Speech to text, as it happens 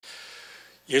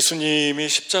예수님이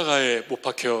십자가에 못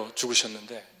박혀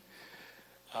죽으셨는데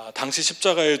당시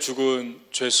십자가에 죽은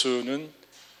죄수는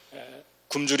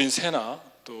굶주린 새나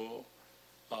또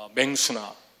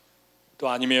맹수나 또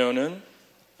아니면은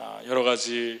여러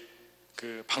가지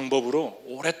그 방법으로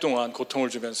오랫동안 고통을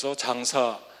주면서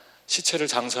시체를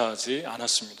장사하지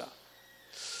않았습니다.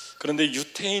 그런데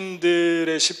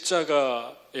유태인들의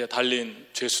십자가에 달린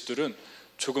죄수들은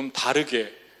조금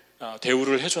다르게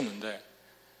대우를 해줬는데,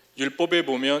 율법에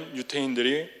보면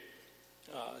유태인들이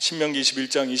신명기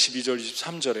 21장 22절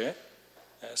 23절에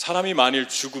사람이 만일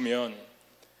죽으면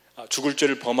죽을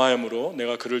죄를 범하였으므로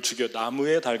내가 그를 죽여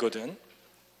나무에 달거든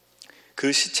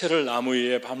그 시체를 나무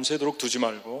위에 밤새도록 두지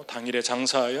말고 당일에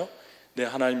장사하여 내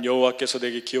하나님 여호와께서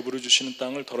내게 기업으로 주시는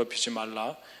땅을 더럽히지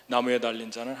말라. 나무에 달린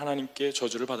자는 하나님께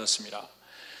저주를 받았습니다.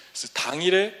 그래서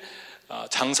당일에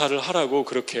장사를 하라고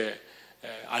그렇게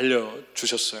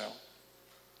알려주셨어요.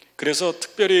 그래서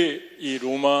특별히 이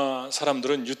로마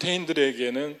사람들은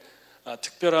유태인들에게는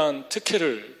특별한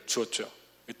특혜를 주었죠.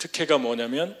 특혜가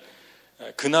뭐냐면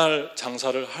그날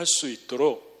장사를 할 수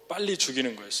있도록 빨리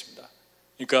죽이는 거였습니다.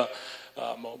 그러니까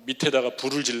뭐 밑에다가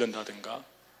불을 지른다든가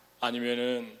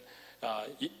아니면은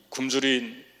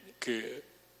굶주린 그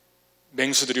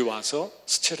맹수들이 와서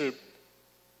시체를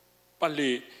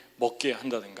빨리 먹게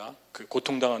한다든가, 그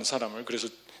고통당하는 사람을. 그래서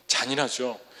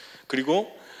잔인하죠.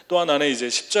 그리고 또 하나는 이제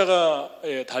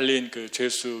십자가에 달린 그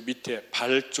죄수 밑에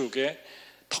발 쪽에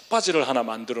턱받이를 하나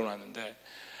만들어 놨는데,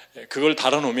 그걸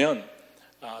달아놓으면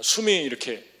숨이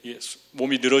이렇게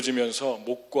몸이 늘어지면서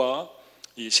목과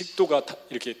이 식도가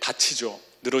이렇게 다치죠.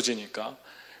 늘어지니까.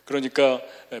 그러니까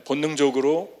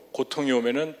본능적으로 고통이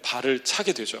오면은 발을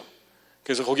차게 되죠.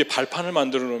 그래서 거기에 발판을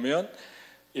만들어 놓으면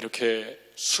이렇게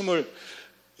숨을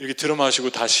이렇게 들어 마시고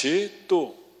다시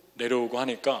또 내려오고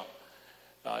하니까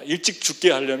일찍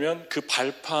죽게 하려면 그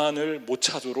발판을 못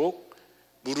차도록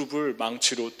무릎을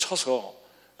망치로 쳐서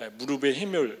무릎에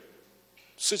힘을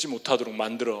쓰지 못하도록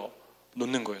만들어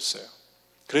놓는 거였어요.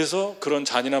 그래서 그런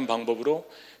잔인한 방법으로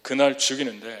그날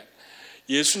죽이는데,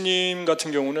 예수님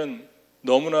같은 경우는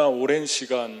너무나 오랜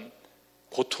시간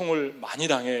고통을 많이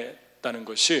당했다는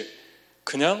것이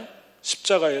그냥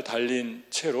십자가에 달린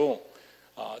채로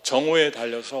정오에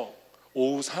달려서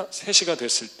오후 3시가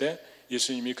됐을 때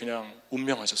예수님이 그냥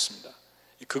운명하셨습니다.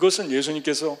 그것은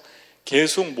예수님께서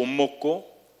계속 못 먹고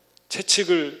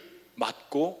채찍을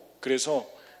맞고 그래서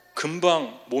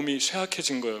금방 몸이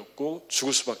쇠약해진 거였고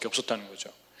죽을 수밖에 없었다는 거죠.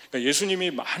 그러니까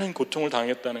예수님이 많은 고통을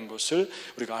당했다는 것을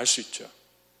우리가 알 수 있죠.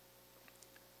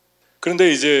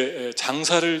 그런데 이제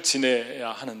장사를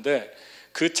지내야 하는데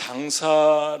그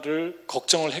장사를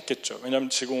걱정을 했겠죠. 왜냐하면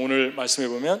지금 오늘 말씀해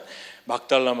보면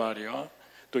막달라 마리아,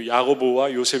 또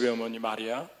야고보와 요셉의 어머니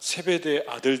마리아, 세베대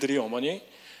아들들이 어머니,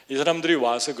 이 사람들이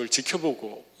와서 그걸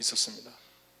지켜보고 있었습니다.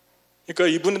 그러니까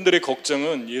이분들의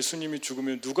걱정은 예수님이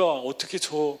죽으면 누가 어떻게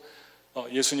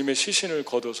예수님의 시신을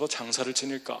거둬서 장사를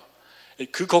지낼까,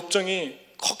 그 걱정이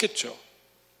컸겠죠.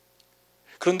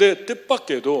 그런데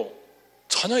뜻밖에도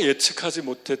전혀 예측하지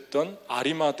못했던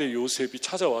아리마대 요셉이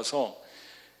찾아와서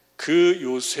그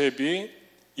요셉이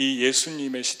이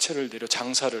예수님의 시체를 내려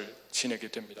장사를 지내게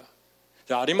됩니다.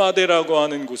 아리마대라고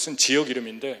하는 곳은 지역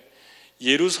이름인데,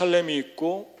 예루살렘이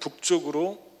있고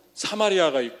북쪽으로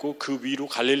사마리아가 있고 그 위로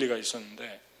갈릴리가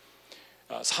있었는데,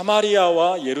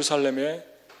 사마리아와 예루살렘의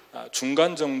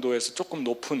중간 정도에서 조금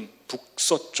높은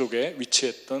북서쪽에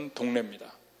위치했던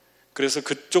동네입니다. 그래서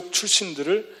그쪽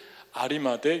출신들을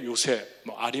아리마대 요셉,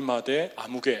 아리마대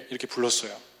아무개 이렇게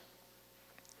불렀어요.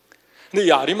 근데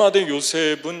이 아리마대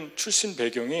요셉은 출신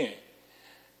배경이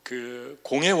그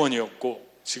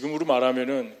공회원이었고, 지금으로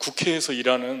말하면은 국회에서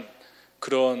일하는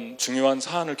그런 중요한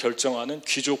사안을 결정하는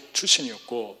귀족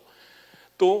출신이었고,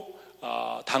 또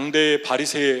당대의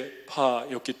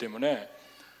바리새파였기 때문에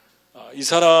이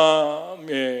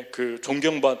사람의 그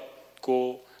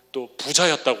존경받고 또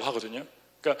부자였다고 하거든요.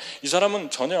 그러니까 이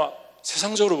사람은 전혀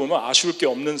세상적으로 보면 아쉬울 게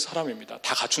없는 사람입니다.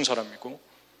 다 갖춘 사람이고.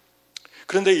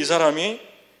 그런데 이 사람이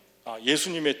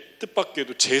예수님의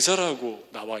뜻밖에도 제자라고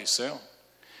나와 있어요.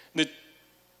 근데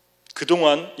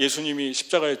그동안 예수님이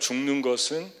십자가에 죽는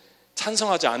것은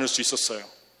찬성하지 않을 수 있었어요.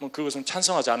 그것은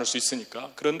찬성하지 않을 수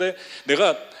있으니까. 그런데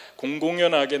내가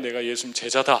공공연하게 내가 예수님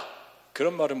제자다,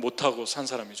 그런 말은 못하고 산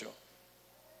사람이죠.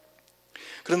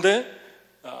 그런데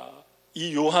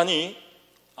이 요한이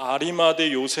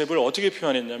아리마대 요셉을 어떻게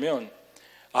표현했냐면,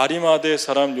 아리마대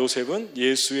사람 요셉은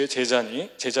예수의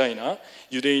제자이나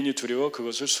유대인이 두려워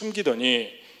그것을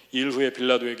숨기더니 일 후에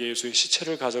빌라도에게 예수의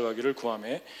시체를 가져가기를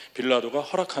구하매 빌라도가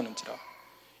허락하는지라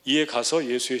이에 가서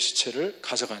예수의 시체를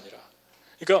가져가니라.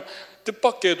 그러니까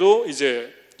뜻밖에도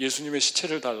이제 예수님의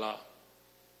시체를 달라,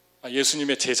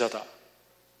 예수님의 제자다,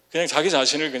 그냥 자기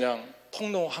자신을 그냥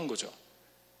폭로한 거죠.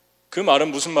 그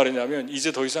말은 무슨 말이냐면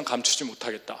이제 더 이상 감추지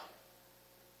못하겠다.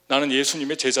 나는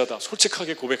예수님의 제자다.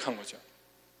 솔직하게 고백한 거죠.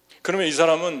 그러면 이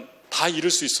사람은 다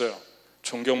잃을 수 있어요.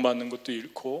 존경받는 것도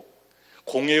잃고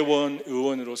공회원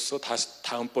의원으로서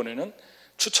다음번에는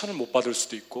추천을 못 받을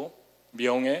수도 있고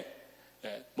명예,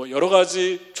 뭐 여러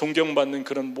가지 존경받는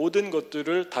그런 모든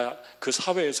것들을 다 그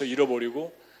사회에서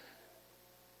잃어버리고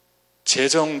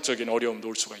재정적인 어려움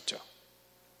놓을 수가 있죠.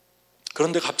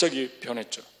 그런데 갑자기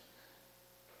변했죠.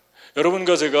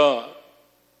 여러분과 제가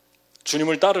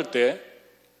주님을 따를 때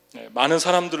많은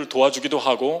사람들을 도와주기도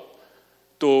하고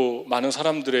또 많은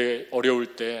사람들의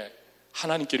어려울 때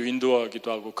하나님께로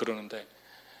인도하기도 하고 그러는데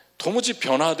도무지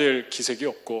변화될 기색이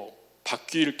없고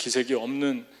바뀔 기색이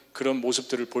없는 그런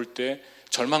모습들을 볼 때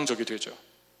절망적이 되죠.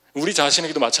 우리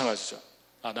자신에게도 마찬가지죠.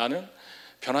 나는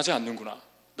변하지 않는구나.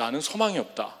 나는 소망이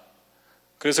없다.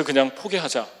 그래서 그냥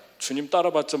포기하자. 주님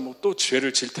따라봤자 뭐 또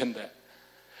죄를 질 텐데.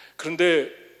 그런데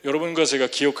여러분과 제가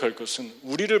기억할 것은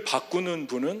우리를 바꾸는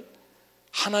분은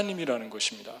하나님이라는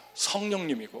것입니다.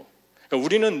 성령님이고. 그러니까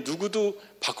우리는 누구도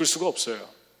바꿀 수가 없어요.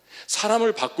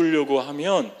 사람을 바꾸려고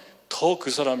하면 더 그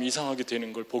사람이 이상하게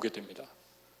되는 걸 보게 됩니다.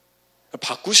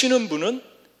 바꾸시는 분은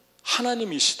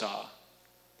하나님이시다.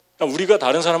 우리가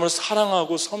다른 사람을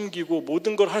사랑하고 섬기고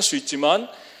모든 걸 할 수 있지만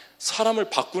사람을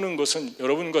바꾸는 것은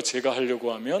여러분과 제가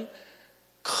하려고 하면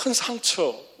큰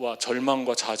상처와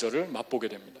절망과 좌절을 맛보게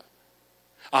됩니다.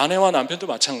 아내와 남편도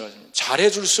마찬가지입니다.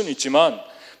 잘해줄 수는 있지만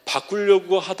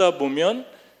바꾸려고 하다 보면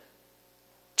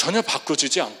전혀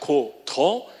바꿔지지 않고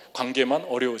더 관계만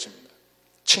어려워집니다.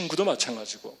 친구도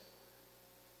마찬가지고.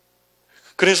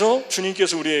 그래서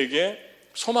주님께서 우리에게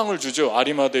소망을 주죠.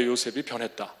 아리마대 요셉이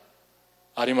변했다.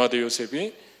 아리마대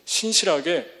요셉이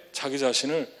신실하게 자기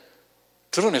자신을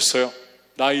드러냈어요.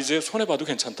 나 이제 손해봐도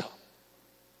괜찮다.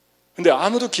 근데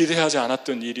아무도 기대하지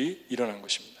않았던 일이 일어난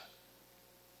것입니다.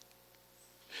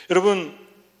 여러분,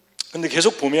 근데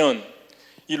계속 보면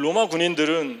이 로마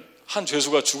군인들은 한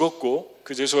죄수가 죽었고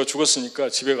그 죄수가 죽었으니까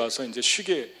집에 가서 이제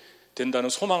쉬게 된다는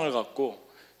소망을 갖고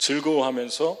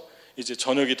즐거워하면서 이제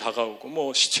저녁이 다가오고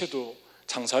뭐 시체도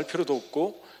장사할 필요도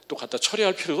없고 또 갖다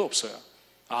처리할 필요도 없어요.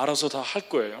 알아서 다 할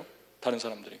거예요. 다른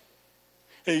사람들이.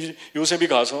 요셉이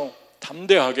가서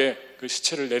담대하게 그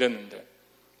시체를 내렸는데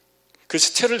그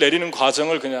시체를 내리는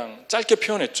과정을 그냥 짧게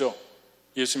표현했죠.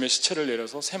 예수님의 시체를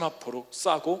내려서 세마포로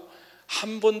싸고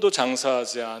한 번도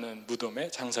장사하지 않은 무덤에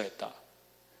장사했다.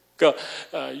 그러니까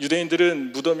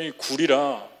유대인들은 무덤이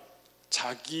굴이라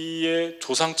자기의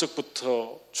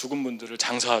조상적부터 죽은 분들을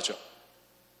장사하죠.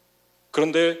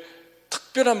 그런데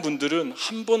특별한 분들은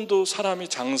한 번도 사람이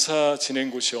장사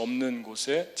지낸 곳이 없는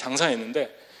곳에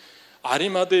장사했는데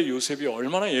아리마대 요셉이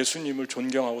얼마나 예수님을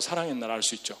존경하고 사랑했나를 알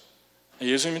수 있죠.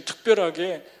 예수님이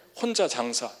특별하게 혼자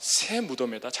장사, 새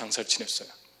무덤에다 장사를 지냈어요.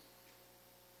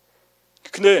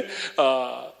 근데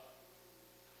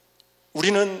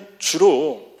우리는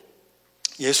주로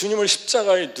예수님을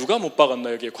십자가에 누가 못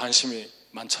박았나 여기에 관심이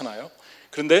많잖아요.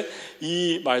 그런데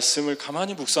이 말씀을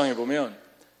가만히 묵상해 보면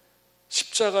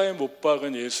십자가에 못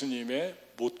박은 예수님의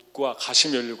못과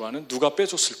가시면류관은 누가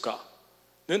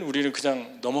빼줬을까는 우리는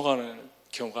그냥 넘어가는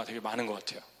경우가 되게 많은 것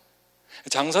같아요.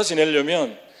 장사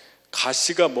지내려면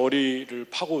가시가 머리를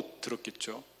파고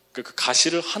들었겠죠. 그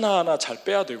가시를 하나하나 잘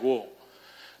빼야 되고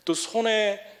또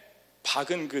손에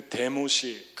박은 그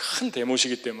대못이 큰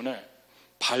대못이기 때문에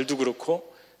발도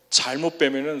그렇고 잘못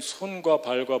빼면은 손과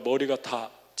발과 머리가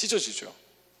다 찢어지죠.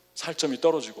 살점이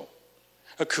떨어지고.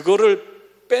 그거를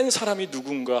뺀 사람이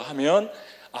누군가 하면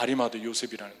아리마대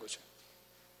요셉이라는 거죠.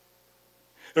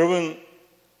 여러분,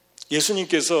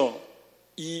 예수님께서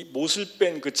이 못을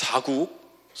뺀 그 자국,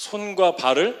 손과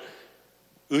발을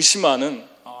의심하는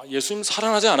예수님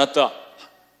살아나지 않았다.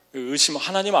 의심,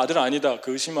 하나님 아들 아니다.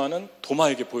 그 의심하는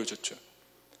도마에게 보여줬죠.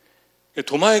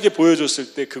 도마에게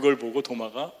보여줬을 때 그걸 보고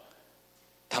도마가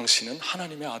당신은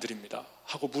하나님의 아들입니다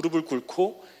하고 무릎을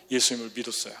꿇고 예수님을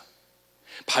믿었어요.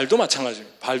 발도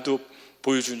마찬가지입니다. 발도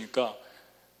보여주니까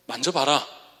만져봐라.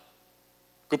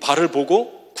 그 발을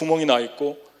보고 구멍이 나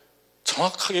있고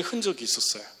정확하게 흔적이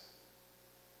있었어요.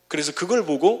 그래서 그걸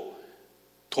보고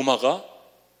도마가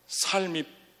삶이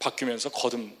바뀌면서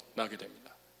거듭나게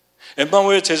됩니다.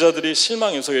 엠마오의 제자들이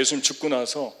실망해서 예수님 죽고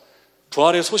나서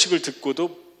부활의 소식을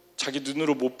듣고도 자기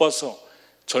눈으로 못 봐서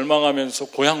절망하면서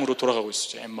고향으로 돌아가고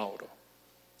있었죠. 엠마오로.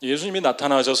 예수님이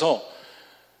나타나셔서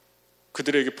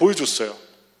그들에게 보여줬어요.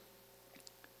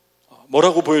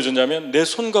 뭐라고 보여줬냐면 내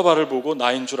손과 발을 보고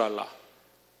나인 줄 알라.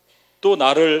 또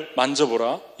나를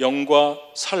만져보라. 영과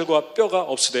살과 뼈가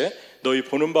없으되 너희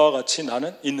보는 바와 같이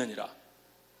나는 있느니라.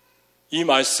 이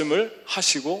말씀을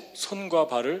하시고 손과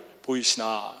발을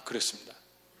보이시나 그랬습니다.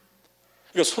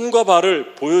 그러니까 손과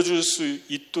발을 보여줄 수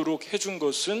있도록 해준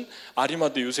것은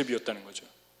아리마대 요셉이었다는 거죠.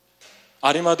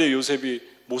 아리마대 요셉이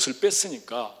못을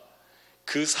뺐으니까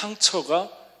그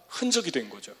상처가 흔적이 된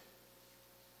거죠.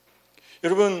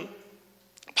 여러분,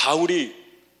 바울이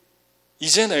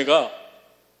이제 내가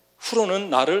후로는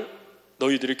나를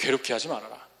너희들이 괴롭게 하지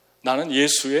말아라. 나는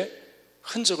예수의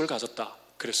흔적을 가졌다.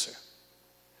 그랬어요.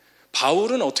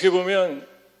 바울은 어떻게 보면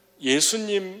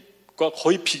예수님과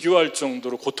거의 비교할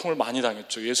정도로 고통을 많이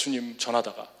당했죠. 예수님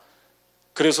전하다가.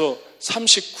 그래서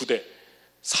 39대,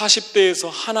 40대에서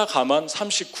하나 감한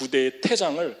 39대의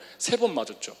태장을 3번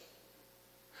맞았죠.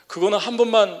 그거는 한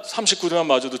번만 39대만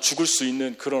맞아도 죽을 수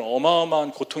있는 그런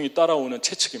어마어마한 고통이 따라오는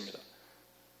채찍입니다.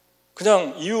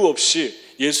 그냥 이유 없이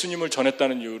예수님을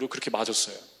전했다는 이유로 그렇게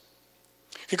맞았어요.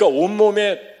 그러니까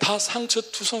온몸에 다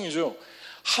상처투성이죠.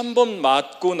 한 번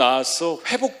맞고 나서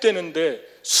회복되는데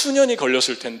수년이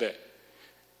걸렸을 텐데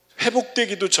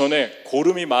회복되기도 전에,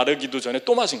 고름이 마르기도 전에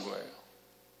또 맞은 거예요.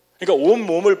 그러니까 온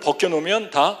몸을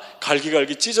벗겨놓으면 다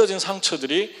갈기갈기 찢어진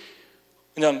상처들이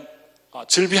그냥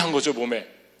질비한 거죠, 몸에.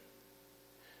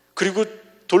 그리고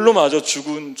돌로 맞아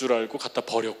죽은 줄 알고 갖다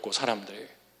버렸고, 사람들이.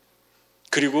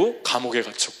 그리고 감옥에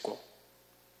갇혔고,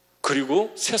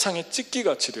 그리고 세상에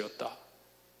찢기같이 되었다.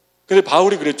 근데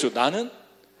바울이 그랬죠. 나는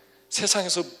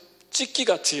세상에서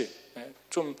찢기같이,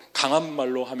 좀 강한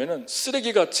말로 하면은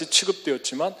쓰레기같이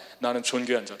취급되었지만 나는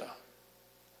존귀한 자다.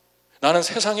 나는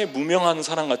세상에 무명한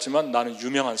사람 같지만 나는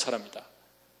유명한 사람이다.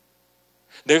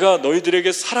 내가 너희들에게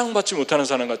사랑받지 못하는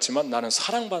사람 같지만 나는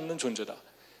사랑받는 존재다.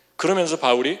 그러면서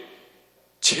바울이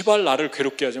제발 나를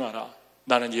괴롭게 하지 마라.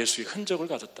 나는 예수의 흔적을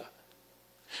가졌다.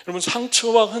 여러분,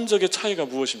 상처와 흔적의 차이가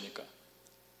무엇입니까?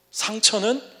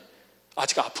 상처는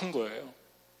아직 아픈 거예요.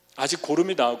 아직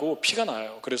고름이 나고 피가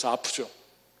나요. 그래서 아프죠.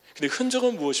 근데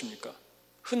흔적은 무엇입니까?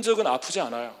 흔적은 아프지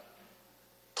않아요.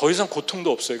 더 이상 고통도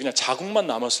없어요. 그냥 자국만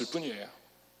남았을 뿐이에요.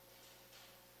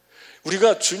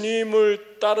 우리가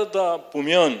주님을 따르다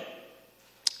보면,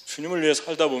 주님을 위해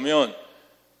살다 보면,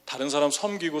 다른 사람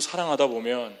섬기고 사랑하다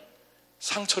보면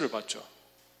상처를 받죠.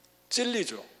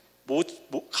 찔리죠.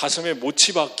 가슴에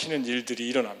못이 박히는 일들이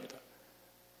일어납니다.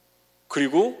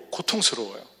 그리고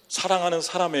고통스러워요. 사랑하는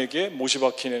사람에게 못이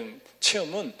박히는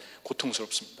체험은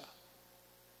고통스럽습니다.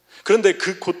 그런데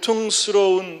그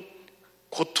고통스러운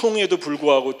고통에도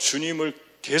불구하고 주님을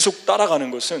계속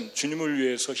따라가는 것은, 주님을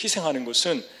위해서 희생하는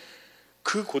것은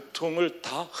그 고통을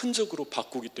다 흔적으로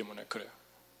바꾸기 때문에 그래요.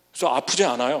 그래서 아프지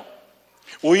않아요.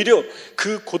 오히려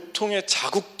그 고통의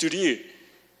자국들이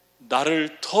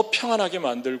나를 더 평안하게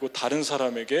만들고 다른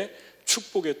사람에게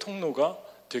축복의 통로가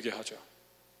되게 하죠.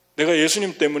 내가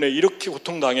예수님 때문에 이렇게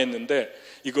고통당했는데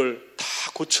이걸 다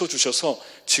고쳐주셔서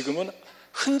지금은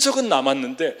흔적은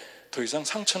남았는데 더 이상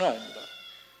상처는 아닙니다.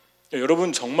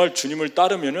 여러분, 정말 주님을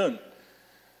따르면은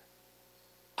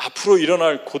앞으로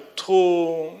일어날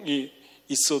고통이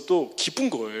있어도 기쁜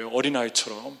거예요.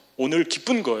 어린아이처럼 오늘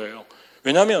기쁜 거예요.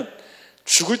 왜냐하면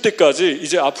죽을 때까지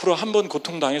이제 앞으로 한번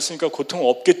고통당했으니까 고통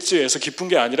없겠지 해서 기쁜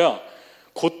게 아니라,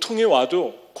 고통이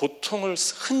와도 고통을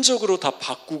흔적으로 다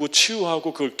바꾸고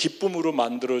치유하고 그걸 기쁨으로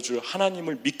만들어줄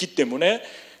하나님을 믿기 때문에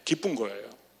기쁜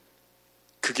거예요.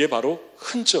 그게 바로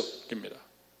흔적입니다.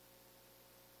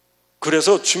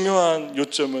 그래서 중요한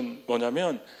요점은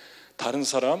뭐냐면 다른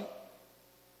사람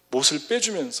못을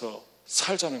빼주면서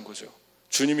살자는 거죠.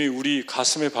 주님이 우리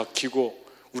가슴에 박히고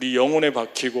우리 영혼에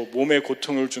박히고 몸에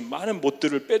고통을 준 많은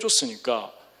못들을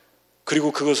빼줬으니까,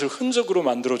 그리고 그것을 흔적으로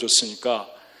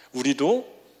만들어줬으니까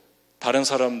우리도 다른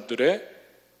사람들의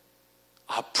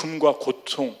아픔과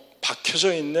고통,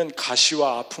 박혀져 있는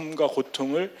가시와 아픔과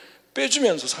고통을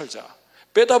빼주면서 살자.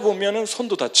 빼다 보면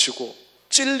손도 다치고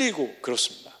찔리고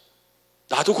그렇습니다.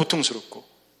 나도 고통스럽고.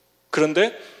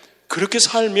 그런데 그렇게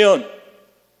살면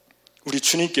우리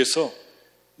주님께서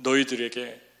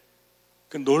너희들에게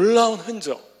그 놀라운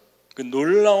흔적, 그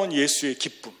놀라운 예수의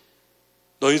기쁨,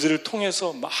 너희들을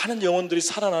통해서 많은 영혼들이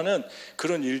살아나는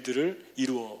그런 일들을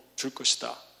이루어 줄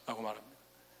것이다 라고 말합니다.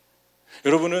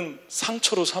 여러분은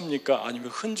상처로 삽니까? 아니면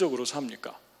흔적으로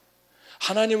삽니까?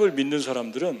 하나님을 믿는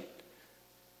사람들은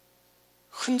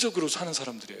흔적으로 사는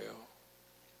사람들이에요.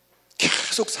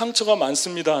 계속 상처가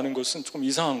많습니다 하는 것은 조금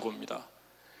이상한 겁니다.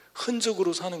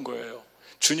 흔적으로 사는 거예요.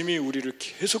 주님이 우리를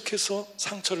계속해서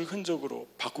상처를 흔적으로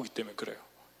바꾸기 때문에 그래요.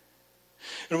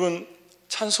 여러분,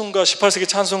 찬송가, 18세기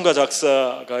찬송가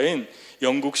작사가인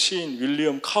영국 시인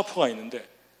윌리엄 카퍼가 있는데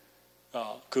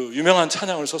그 유명한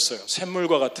찬양을 썼어요.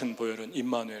 샘물과 같은 보혈은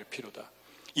임마누엘 피로다.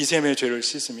 이샘의 죄를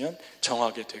씻으면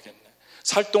정하게 되겠네.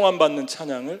 살 동안 받는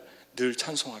찬양을 늘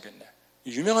찬송하겠네.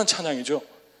 유명한 찬양이죠.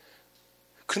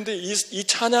 그런데 이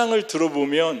찬양을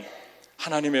들어보면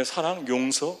하나님의 사랑,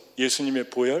 용서, 예수님의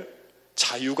보혈,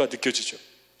 자유가 느껴지죠.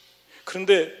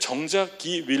 그런데 정작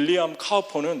이 윌리엄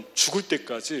카우퍼는 죽을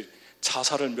때까지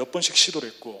자살을 몇 번씩 시도를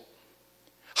했고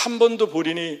한 번도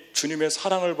본인이 주님의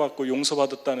사랑을 받고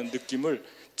용서받았다는 느낌을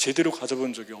제대로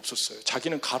가져본 적이 없었어요.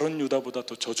 자기는 가룟 유다보다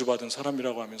더 저주받은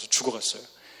사람이라고 하면서 죽어갔어요.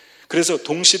 그래서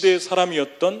동시대의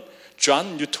사람이었던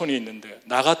존 뉴턴이 있는데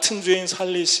나 같은 죄인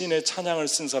살리신의 찬양을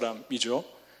쓴 사람이죠.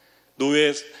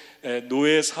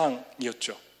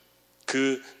 노예상이었죠.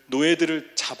 그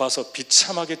노예들을 잡아서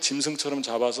비참하게 짐승처럼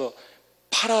잡아서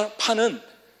파는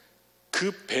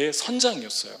그 배의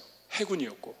선장이었어요.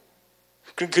 해군이었고.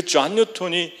 그 존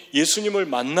뉴턴이 예수님을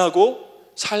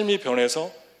만나고 삶이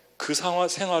변해서 그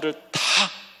생활을 다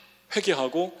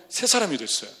회개하고 새 사람이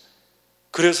됐어요.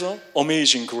 그래서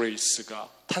어메이징 그레이스가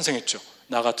탄생했죠.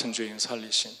 나 같은 죄인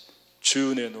살리신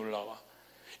주은혜 놀라와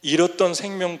잃었던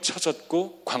생명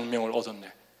찾았고 광명을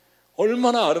얻었네.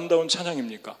 얼마나 아름다운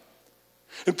찬양입니까?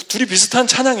 둘이 비슷한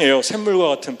찬양이에요. 샘물과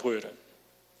같은 보혈은.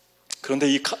 그런데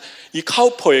이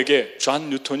카우퍼에게 존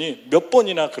뉴턴이 몇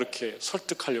번이나 그렇게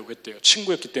설득하려고 했대요.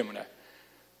 친구였기 때문에.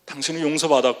 당신은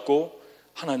용서받았고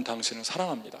하나님 당신을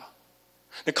사랑합니다.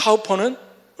 근데 카우퍼는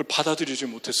그걸 받아들이지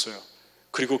못했어요.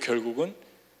 그리고 결국은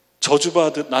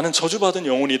나는 저주받은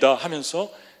영혼이다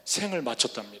하면서 생을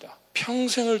마쳤답니다.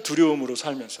 평생을 두려움으로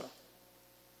살면서.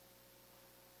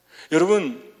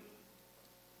 여러분,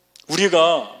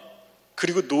 우리가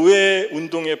그리고 노예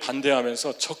운동에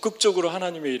반대하면서 적극적으로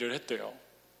하나님의 일을 했대요.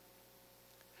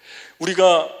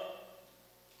 우리가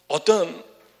어떤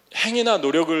행위나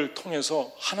노력을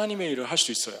통해서 하나님의 일을 할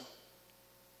수 있어요.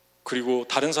 그리고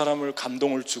다른 사람을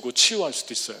감동을 주고 치유할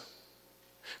수도 있어요.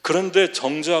 그런데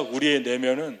정작 우리의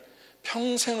내면은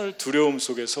평생을 두려움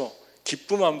속에서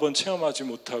기쁨 한번 체험하지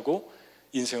못하고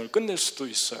인생을 끝낼 수도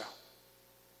있어요.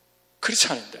 그렇지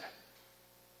않은데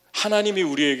하나님이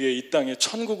우리에게 이 땅에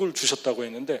천국을 주셨다고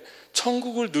했는데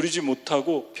천국을 누리지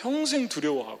못하고 평생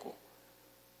두려워하고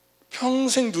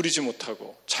평생 누리지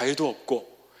못하고 자유도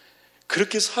없고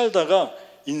그렇게 살다가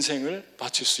인생을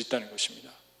마칠 수 있다는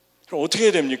것입니다. 그럼 어떻게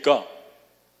해야 됩니까?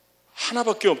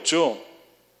 하나밖에 없죠.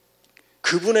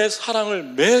 그분의 사랑을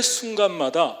매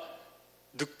순간마다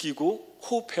느끼고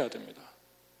호흡해야 됩니다.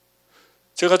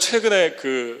 제가 최근에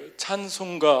그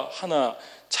찬송가 하나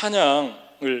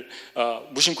찬양을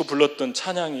무심코 불렀던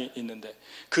찬양이 있는데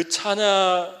그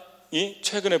찬양이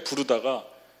최근에 부르다가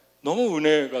너무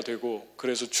은혜가 되고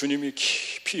그래서 주님이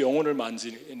깊이 영혼을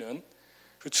만지는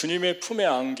그 주님의 품에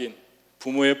안긴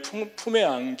부모의 품에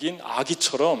안긴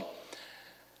아기처럼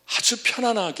아주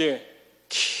편안하게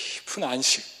깊은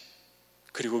안식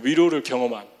그리고 위로를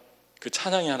경험한 그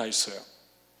찬양이 하나 있어요.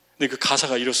 근데 그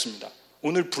가사가 이렇습니다.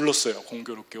 오늘 불렀어요.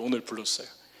 공교롭게 오늘 불렀어요.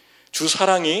 주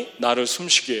사랑이 나를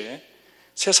숨쉬게 해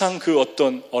세상 그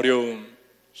어떤 어려움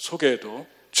속에도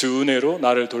주 은혜로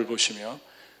나를 돌보시며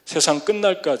세상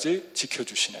끝날까지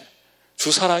지켜주시네.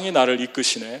 주 사랑이 나를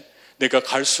이끄시네. 내가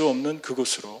갈 수 없는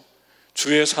그곳으로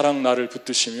주의 사랑 나를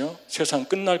붙드시며 세상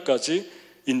끝날까지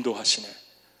인도하시네.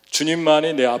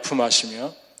 주님만이 내 아픔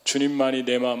아시며 주님만이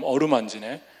내 마음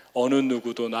어루만지네. 어느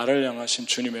누구도 나를 향하신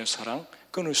주님의 사랑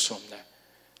끊을 수 없네.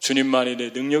 주님만이 내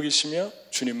능력이시며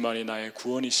주님만이 나의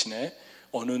구원이시네.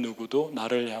 어느 누구도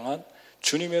나를 향한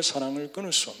주님의 사랑을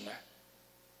끊을 수 없네.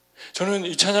 저는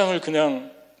이 찬양을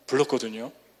그냥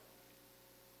불렀거든요.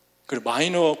 그리고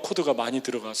마이너 코드가 많이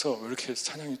들어가서 왜 이렇게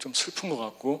찬양이 좀 슬픈 것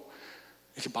같고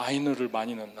이렇게 마이너를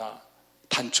많이 넣나.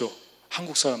 단조,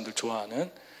 한국 사람들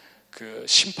좋아하는 그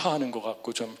심파하는 것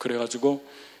같고 좀 그래가지고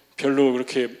별로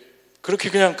그렇게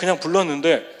그냥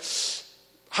불렀는데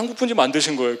한국 분이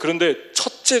만드신 거예요. 그런데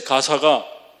첫째 가사가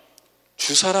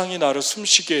주 사랑이 나를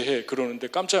숨쉬게 해 그러는데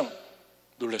깜짝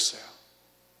놀랐어요.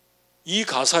 이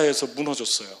가사에서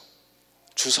무너졌어요.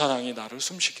 주 사랑이 나를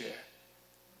숨쉬게 해.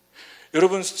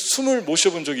 여러분 숨을 못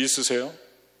쉬어본 적이 있으세요?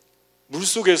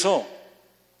 물속에서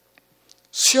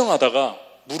수영하다가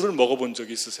물을 먹어본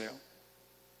적이 있으세요?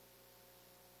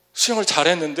 수영을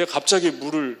잘했는데 갑자기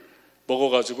물을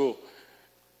먹어가지고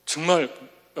정말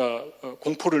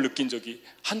공포를 느낀 적이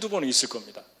한두 번은 있을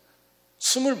겁니다.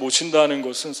 숨을 못 쉰다는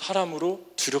것은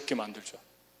사람으로 두렵게 만들죠.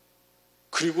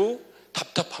 그리고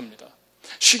답답합니다.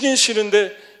 쉬긴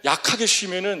쉬는데 약하게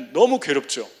쉬면은 너무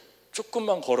괴롭죠.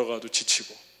 조금만 걸어가도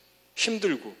지치고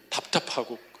힘들고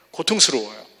답답하고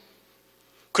고통스러워요.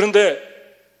 그런데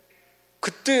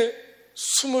그때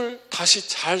숨을 다시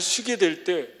잘 쉬게 될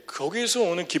때 거기에서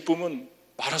오는 기쁨은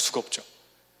말할 수가 없죠.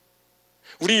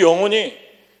 우리 영혼이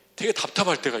되게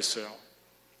답답할 때가 있어요.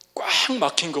 꽉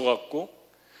막힌 것 같고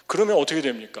그러면 어떻게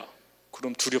됩니까?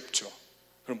 그럼 두렵죠.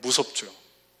 그럼 무섭죠.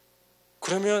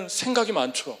 그러면 생각이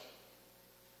많죠.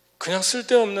 그냥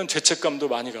쓸데없는 죄책감도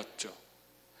많이 갖죠.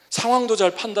 상황도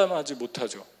잘 판단하지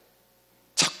못하죠.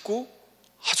 자꾸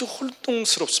아주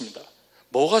혼동스럽습니다.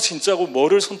 뭐가 진짜고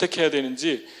뭐를 선택해야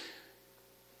되는지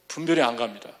분별이 안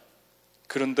갑니다.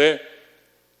 그런데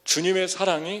주님의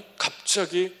사랑이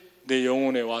갑자기 내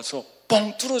영혼에 와서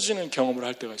뻥 뚫어지는 경험을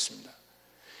할 때가 있습니다.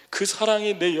 그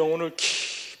사랑이 내 영혼을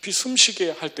깊이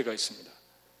숨쉬게 할 때가 있습니다.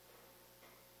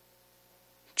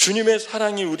 주님의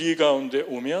사랑이 우리 가운데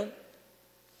오면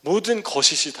모든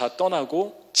거짓이 다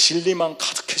떠나고 진리만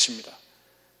가득해집니다.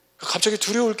 갑자기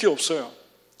두려울 게 없어요.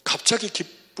 갑자기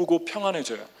기쁘고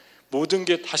평안해져요. 모든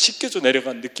게 다 씻겨져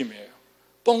내려간 느낌이에요.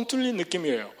 뻥 뚫린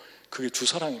느낌이에요. 그게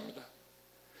주사랑입니다.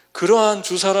 그러한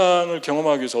주사랑을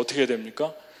경험하기 위해서 어떻게 해야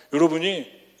됩니까?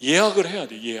 여러분이 예약을 해야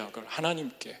돼요. 예약을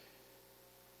하나님께,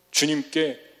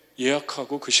 주님께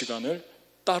예약하고 그 시간을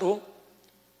따로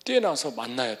떼어놔서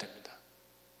만나야 됩니다.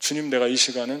 주님, 내가 이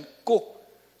시간은 꼭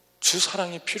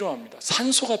주사랑이 필요합니다.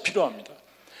 산소가 필요합니다.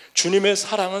 주님의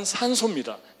사랑은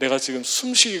산소입니다. 내가 지금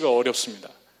숨쉬기가 어렵습니다.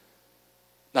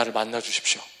 나를 만나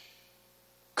주십시오.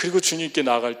 그리고 주님께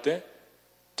나아갈 때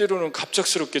때로는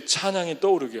갑작스럽게 찬양이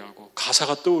떠오르게 하고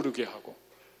가사가 떠오르게 하고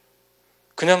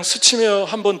그냥 스치며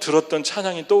한번 들었던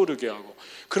찬양이 떠오르게 하고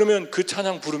그러면 그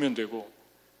찬양 부르면 되고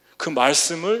그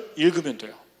말씀을 읽으면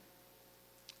돼요.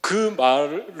 그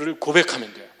말을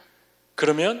고백하면 돼요.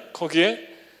 그러면 거기에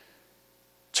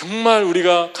정말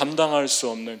우리가 감당할 수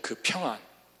없는 그 평안,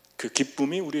 그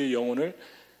기쁨이 우리의 영혼을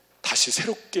다시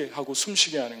새롭게 하고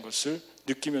숨쉬게 하는 것을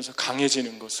느끼면서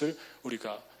강해지는 것을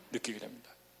우리가 느끼게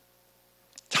됩니다.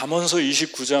 잠언서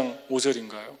 29장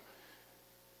 5절인가요?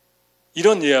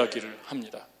 이런 이야기를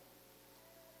합니다.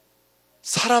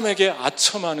 사람에게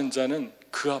아첨하는 자는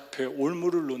그 앞에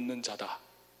올무를 놓는 자다.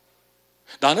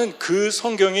 나는 그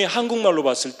성경이 한국말로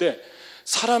봤을 때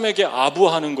사람에게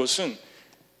아부하는 것은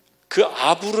그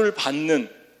아부를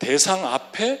받는 대상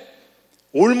앞에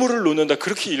올무를 놓는다,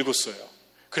 그렇게 읽었어요.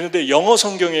 그런데 영어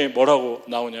성경에 뭐라고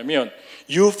나오냐면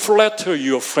You flatter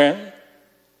your friend,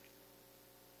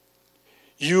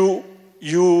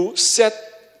 You set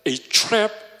a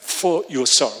trap for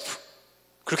yourself.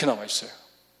 그렇게 나와 있어요.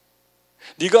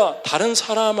 네가 다른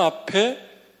사람 앞에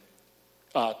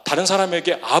다른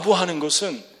사람에게 아부하는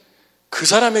것은 그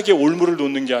사람에게 올무를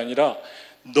놓는 게 아니라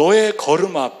너의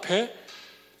걸음 앞에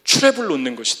트랩을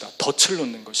놓는 것이다. 덫을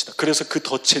놓는 것이다. 그래서 그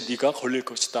덫에 네가 걸릴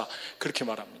것이다. 그렇게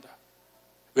말합니다.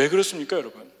 왜 그렇습니까,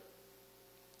 여러분?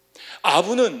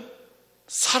 아부는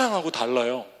사랑하고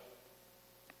달라요.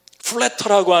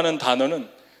 플래터라고 하는 단어는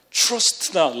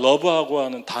트러스트나 러브하고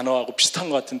하는 단어하고 비슷한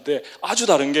것 같은데 아주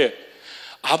다른 게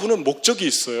아부는 목적이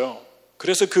있어요.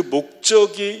 그래서 그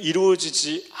목적이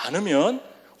이루어지지 않으면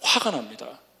화가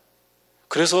납니다.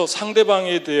 그래서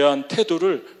상대방에 대한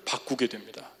태도를 바꾸게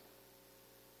됩니다.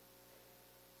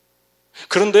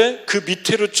 그런데 그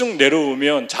밑으로 쭉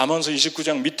내려오면 잠언서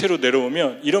 29장 밑으로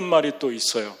내려오면 이런 말이 또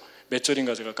있어요. 몇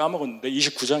절인가 제가 까먹었는데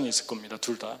 29장에 있을 겁니다.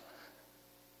 둘 다.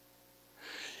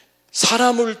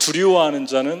 사람을 두려워하는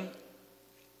자는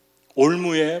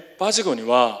올무에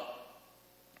빠지거니와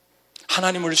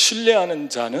하나님을 신뢰하는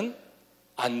자는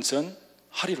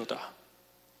안전하리로다.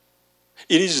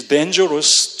 It is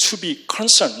dangerous to be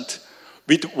concerned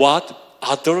with what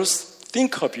others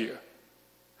think of you.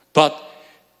 But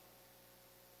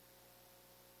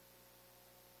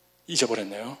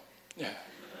잊어버렸네요. 예.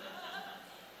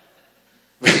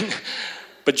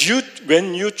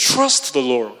 When you trust the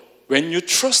Lord, when you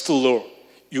trust the Lord,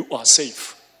 you are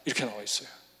safe. 이렇게 나와 있어요.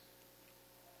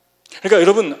 그러니까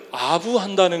여러분,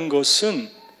 아부한다는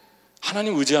것은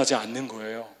하나님 의지하지 않는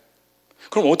거예요.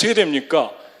 그럼 어떻게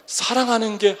됩니까?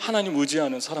 사랑하는 게 하나님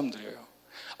의지하는 사람들이에요.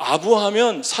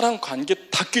 아부하면 사랑 관계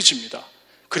다 깨집니다.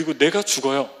 그리고 내가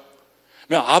죽어요.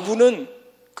 아부는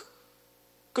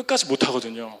끝까지 못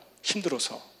하거든요.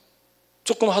 힘들어서.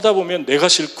 조금 하다 보면 내가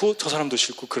싫고 저 사람도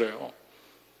싫고 그래요.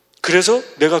 그래서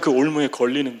내가 그 올무에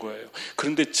걸리는 거예요.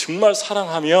 그런데 정말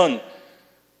사랑하면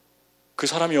그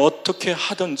사람이 어떻게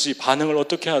하든지 반응을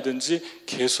어떻게 하든지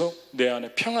계속 내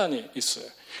안에 평안이 있어요.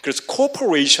 그래서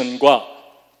코퍼레이션과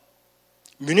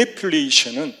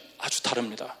매니플레이션은 아주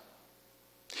다릅니다.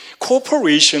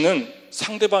 코퍼레이션은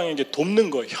상대방에게 돕는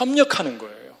거예요. 협력하는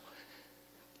거예요.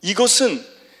 이것은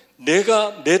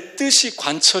내가 내 뜻이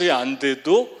관철이 안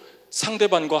돼도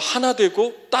상대방과 하나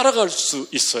되고 따라갈 수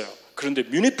있어요. 그런데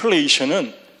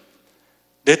매니플레이션은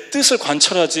내 뜻을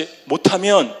관철하지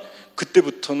못하면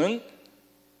그때부터는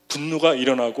분노가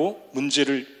일어나고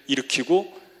문제를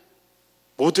일으키고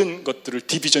모든 것들을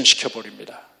디비전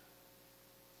시켜버립니다.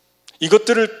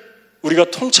 이것들을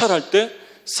우리가 통찰할 때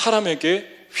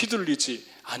사람에게 휘둘리지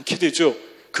않게 되죠.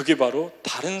 그게 바로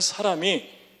다른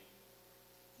사람이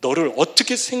너를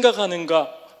어떻게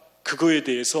생각하는가 그거에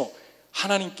대해서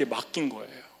하나님께 맡긴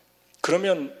거예요.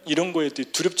 그러면 이런 거에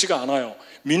두렵지가 않아요.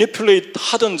 미니플레이트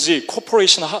하든지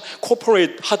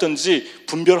코퍼레이트 하든지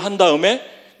분별한 다음에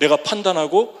내가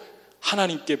판단하고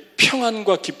하나님께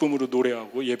평안과 기쁨으로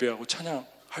노래하고 예배하고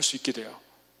찬양할 수 있게 돼요.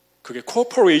 그게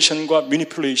코퍼레이션과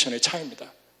미니플레이션의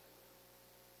차이입니다.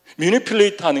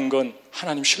 미니플레이트 하는 건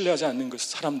하나님 신뢰하지 않는 것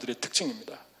사람들의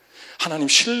특징입니다. 하나님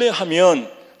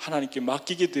신뢰하면 하나님께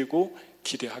맡기게 되고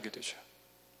기대하게 되죠.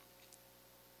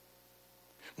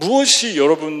 무엇이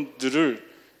여러분들을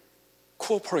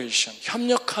코퍼레이션,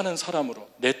 협력하는 사람으로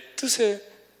내 뜻을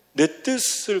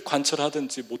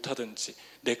관철하든지 못하든지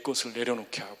내 것을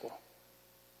내려놓게 하고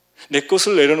내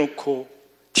것을 내려놓고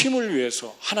팀을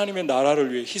위해서 하나님의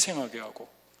나라를 위해 희생하게 하고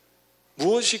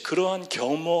무엇이 그러한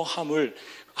겸허함을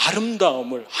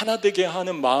아름다움을 하나 되게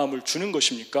하는 마음을 주는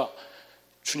것입니까?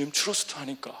 주님 트러스트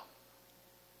하니까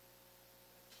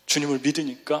주님을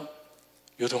믿으니까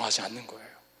요동하지 않는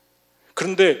거예요.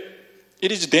 그런데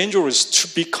it is dangerous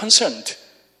to be concerned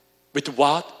with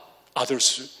what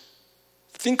others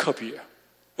think of you.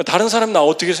 다른 사람 나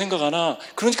어떻게 생각하나?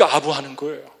 그러니까 아부하는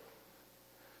거예요.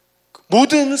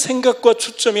 모든 생각과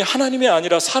초점이 하나님이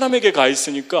아니라 사람에게 가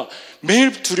있으니까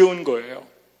매일 두려운 거예요.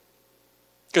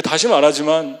 그러니까 다시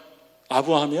말하지만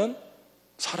아부하면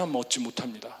사람 얻지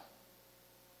못합니다.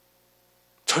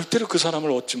 절대로 그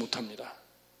사람을 얻지 못합니다.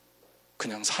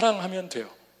 그냥 사랑하면 돼요.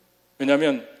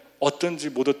 왜냐하면 얻든지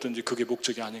못 얻든지 그게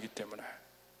목적이 아니기 때문에.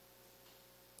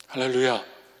 할렐루야.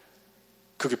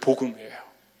 그게 복음이에요.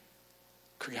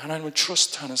 그게 하나님을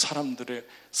트러스트하는 사람들의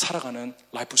살아가는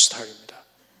라이프 스타일입니다.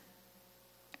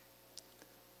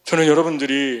 저는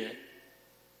여러분들이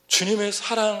주님의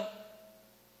사랑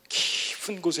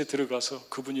깊은 곳에 들어가서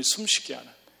그분이 숨쉬게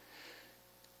하는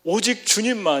오직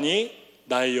주님만이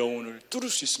나의 영혼을 뚫을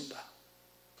수 있습니다.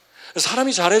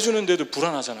 사람이 잘해주는데도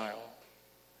불안하잖아요.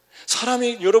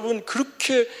 사람이 여러분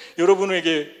그렇게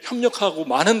여러분에게 협력하고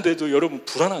많은데도 여러분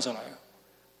불안하잖아요.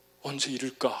 언제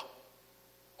이럴까?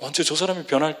 언제 저 사람이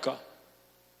변할까?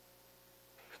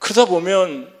 그러다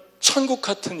보면 천국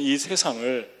같은 이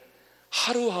세상을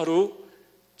하루하루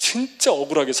진짜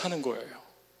억울하게 사는 거예요.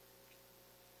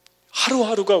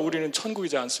 하루하루가 우리는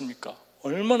천국이지 않습니까?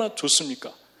 얼마나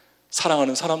좋습니까?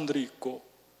 사랑하는 사람들이 있고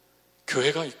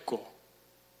교회가 있고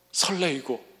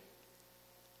설레이고.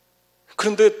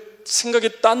 그런데 생각에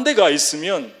딴 데가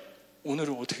있으면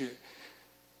오늘은 어떻게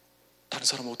다른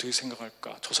사람은 어떻게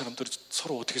생각할까? 저 사람들이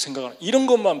서로 어떻게 생각하나? 이런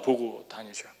것만 보고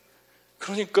다니죠.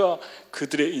 그러니까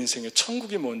그들의 인생에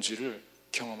천국이 뭔지를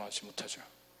경험하지 못하죠.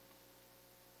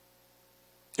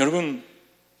 여러분,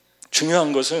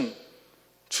 중요한 것은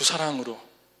주 사랑으로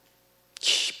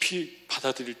깊이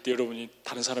받아들일 때 여러분이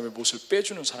다른 사람의 못을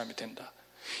빼주는 사람이 된다.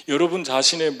 여러분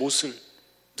자신의 못을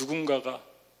누군가가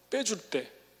빼줄 때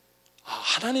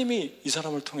하나님이 이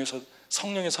사람을 통해서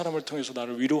성령의 사람을 통해서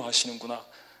나를 위로하시는구나.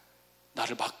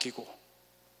 나를 맡기고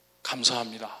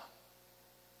감사합니다.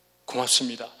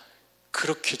 고맙습니다.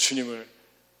 그렇게 주님을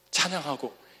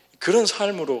찬양하고 그런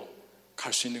삶으로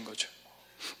갈 수 있는 거죠.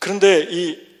 그런데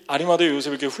이 아리마대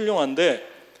요셉이 이렇게 훌륭한데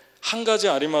한 가지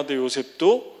아리마대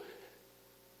요셉도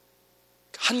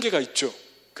한계가 있죠.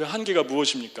 그 한계가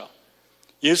무엇입니까?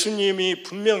 예수님이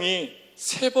분명히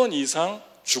 3번 이상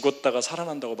죽었다가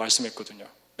살아난다고 말씀했거든요.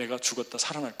 내가 죽었다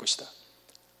살아날 것이다.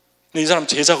 근데 이 사람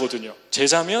제자거든요.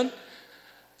 제자면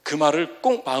그 말을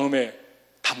꼭 마음에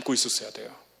담고 있었어야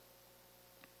돼요.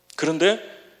 그런데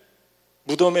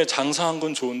무덤에 장사한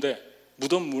건 좋은데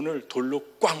무덤 문을 돌로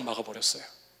꽉 막아버렸어요.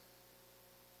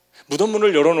 무덤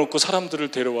문을 열어놓고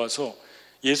사람들을 데려와서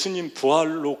예수님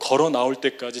부활로 걸어 나올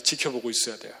때까지 지켜보고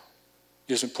있어야 돼요.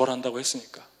 예수님 부활한다고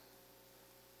했으니까.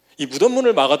 이 무덤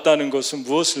문을 막았다는 것은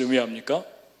무엇을 의미합니까?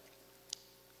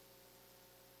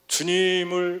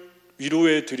 주님을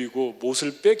위로해 드리고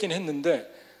못을 빼긴 했는데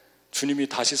주님이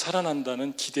다시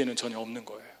살아난다는 기대는 전혀 없는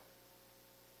거예요.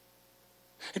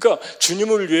 그러니까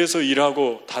주님을 위해서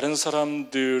일하고 다른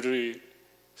사람들의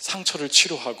상처를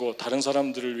치료하고 다른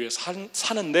사람들을 위해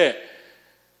사는데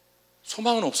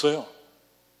소망은 없어요.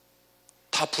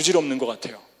 다 부질없는 것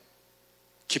같아요.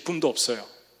 기쁨도 없어요.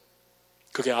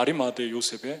 그게 아리마대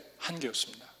요셉의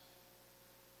한계였습니다.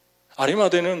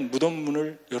 아리마대는 무덤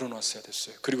문을 열어놨어야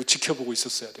됐어요. 그리고 지켜보고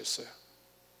있었어야 됐어요.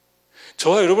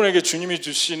 저와 여러분에게 주님이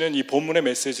주시는 이 본문의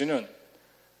메시지는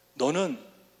너는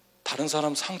다른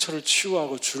사람 상처를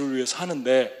치유하고 주를 위해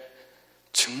사는데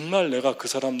정말 내가 그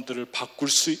사람들을 바꿀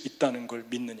수 있다는 걸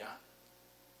믿느냐?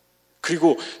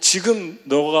 그리고 지금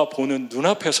너가 보는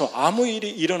눈앞에서 아무 일이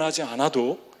일어나지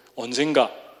않아도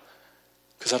언젠가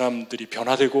그 사람들이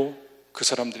변화되고 그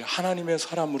사람들이 하나님의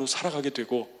사람으로 살아가게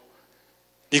되고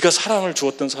네가 사랑을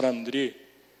주었던 사람들이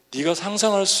네가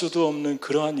상상할 수도 없는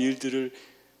그러한 일들을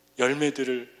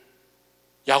열매들을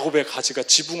야곱의 가지가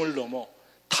지붕을 넘어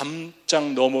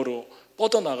담장 너머로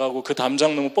뻗어나가고 그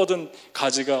담장 너머 뻗은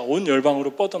가지가 온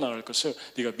열방으로 뻗어나갈 것을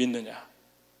네가 믿느냐?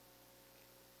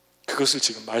 그것을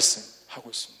지금 말씀하고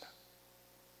있습니다.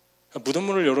 무덤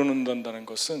문을 열어놓는다는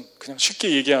것은 그냥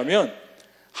쉽게 얘기하면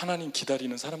하나님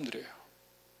기다리는 사람들이에요.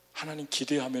 하나님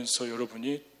기대하면서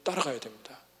여러분이 따라가야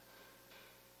됩니다.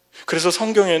 그래서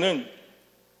성경에는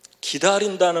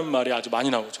기다린다는 말이 아주 많이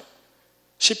나오죠.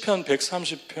 시편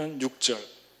 130편 6절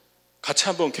같이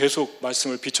한번 계속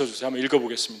말씀을 비춰주세요. 한번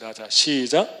읽어보겠습니다. 자,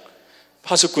 시작.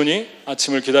 파수꾼이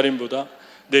아침을 기다림보다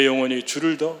내 영혼이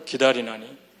주를 더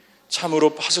기다리나니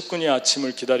참으로 파수꾼이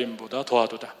아침을 기다림보다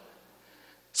더하도다.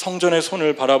 성전의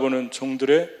손을 바라보는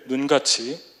종들의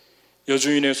눈같이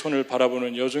여주인의 손을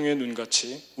바라보는 여종의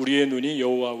눈같이 우리의 눈이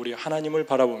여호와 우리 하나님을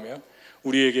바라보며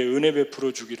우리에게 은혜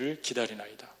베풀어 주기를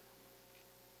기다리나이다.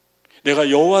 내가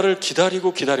여호와를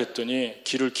기다리고 기다렸더니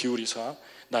귀를 기울이사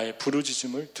나의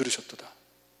부르짖음을 들으셨도다.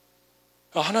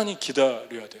 하나님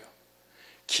기다려야 돼요.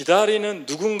 기다리는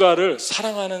누군가를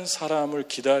사랑하는 사람을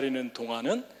기다리는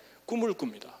동안은 꿈을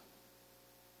꿉니다.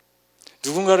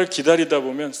 누군가를 기다리다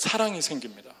보면 사랑이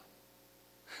생깁니다.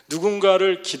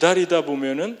 누군가를 기다리다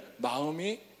보면은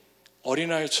마음이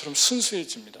어린아이처럼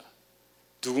순수해집니다.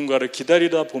 누군가를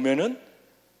기다리다 보면은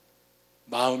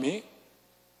마음이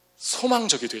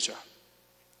소망적이 되죠.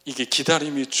 이게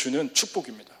기다림이 주는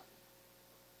축복입니다.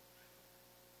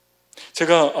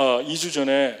 제가 2주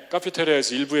전에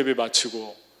카페테리아에서 1부 예배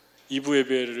마치고 2부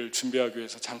예배를 준비하기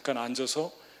위해서 잠깐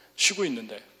앉아서 쉬고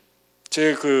있는데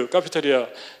제 그 카페테리아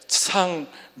상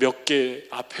몇 개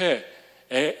앞에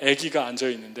아기가 앉아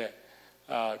있는데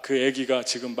그 아기가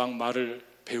지금 막 말을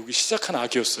배우기 시작한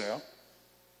아기였어요.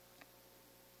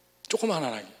 조그마한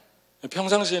아기.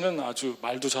 평상시에는 아주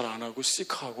말도 잘 안 하고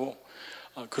시크하고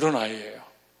그런 아이예요.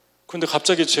 그런데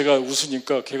갑자기 제가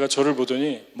웃으니까 걔가 저를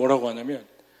보더니 뭐라고 하냐면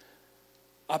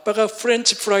아빠가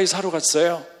프렌치 프라이 사러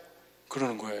갔어요.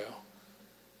 그러는 거예요.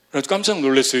 그래서 깜짝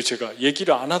놀랐어요. 제가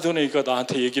얘기를 안 하던 애가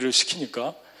나한테 얘기를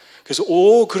시키니까. 그래서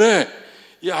오 그래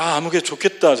야 아무게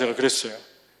좋겠다 제가 그랬어요.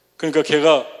 그러니까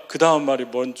걔가 그 다음 말이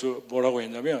먼저 뭐라고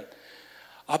했냐면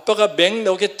아빠가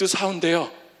맥너겟도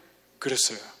사온대요.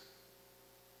 그랬어요.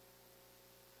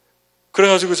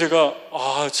 그래가지고 제가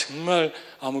정말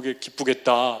아무게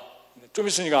기쁘겠다. 좀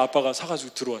있으니까 아빠가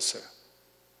사가지고 들어왔어요.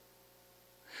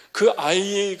 그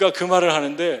아이가 그 말을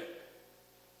하는데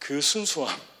그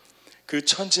순수함, 그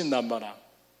천진난만함,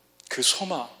 그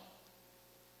소망,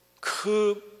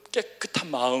 그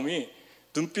깨끗한 마음이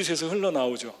눈빛에서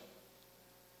흘러나오죠.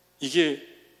 이게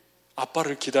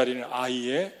아빠를 기다리는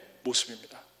아이의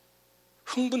모습입니다.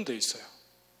 흥분되어 있어요.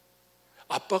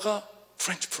 아빠가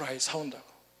프렌치 프라이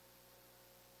사온다고.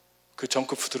 그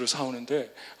정크푸드를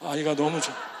사오는데 아이가 너무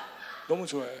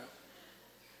좋아해요.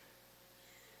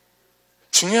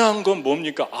 중요한 건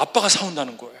뭡니까? 아빠가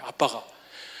사온다는 거예요. 아빠가.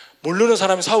 모르는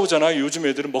사람이 사오잖아요. 요즘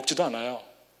애들은 먹지도 않아요.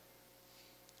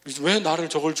 왜 나를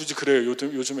저걸 주지 그래요.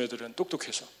 요즘 애들은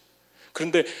똑똑해서.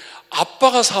 그런데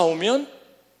아빠가 사오면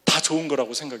다 좋은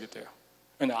거라고 생각이 돼요.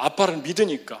 왜냐하면 아빠를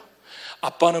믿으니까.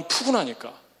 아빠는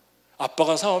푸근하니까.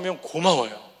 아빠가 사오면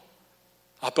고마워요.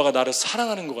 아빠가 나를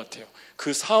사랑하는 것 같아요.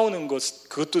 그 사오는 것,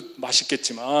 그것도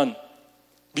맛있겠지만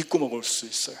믿고 먹을 수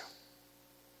있어요.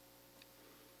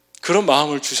 그런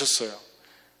마음을 주셨어요.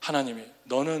 하나님이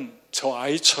너는 저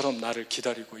아이처럼 나를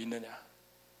기다리고 있느냐?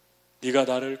 네가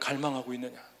나를 갈망하고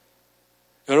있느냐?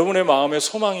 여러분의 마음에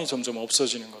소망이 점점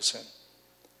없어지는 것은,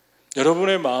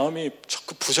 여러분의 마음이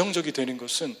자꾸 부정적이 되는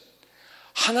것은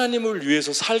하나님을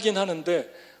위해서 살긴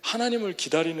하는데 하나님을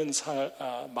기다리는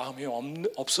마음이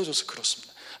없어져서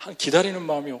그렇습니다. 기다리는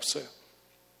마음이 없어요.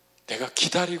 내가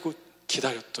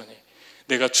기다렸더니,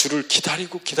 내가 주를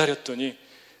기다리고 기다렸더니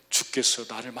주께서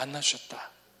나를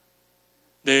만나주셨다.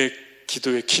 내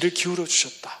기도에 귀를 기울여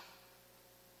주셨다.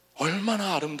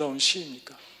 얼마나 아름다운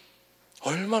시입니까?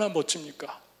 얼마나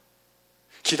멋집니까?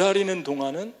 기다리는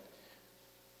동안은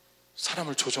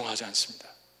사람을 조종하지 않습니다.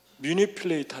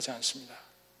 뮤니플레이트 하지 않습니다.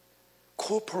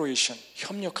 코퍼레이션,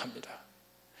 협력합니다.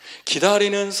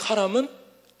 기다리는 사람은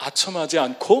아첨하지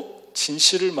않고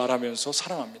진실을 말하면서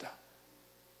사랑합니다.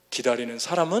 기다리는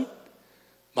사람은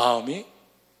마음이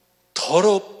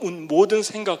더러운 모든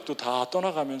생각도 다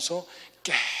떠나가면서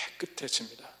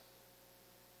깨끗해집니다.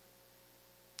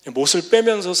 못을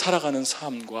빼면서 살아가는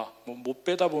삶과 못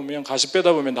빼다 보면, 가시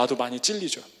빼다 보면 나도 많이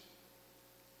찔리죠.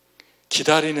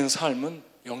 기다리는 삶은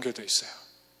연결되어 있어요.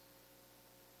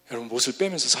 여러분 못을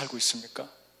빼면서 살고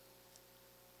있습니까?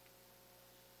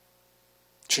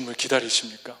 주님을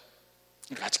기다리십니까?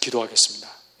 우리 같이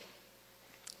기도하겠습니다.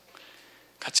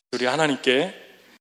 같이 우리 하나님께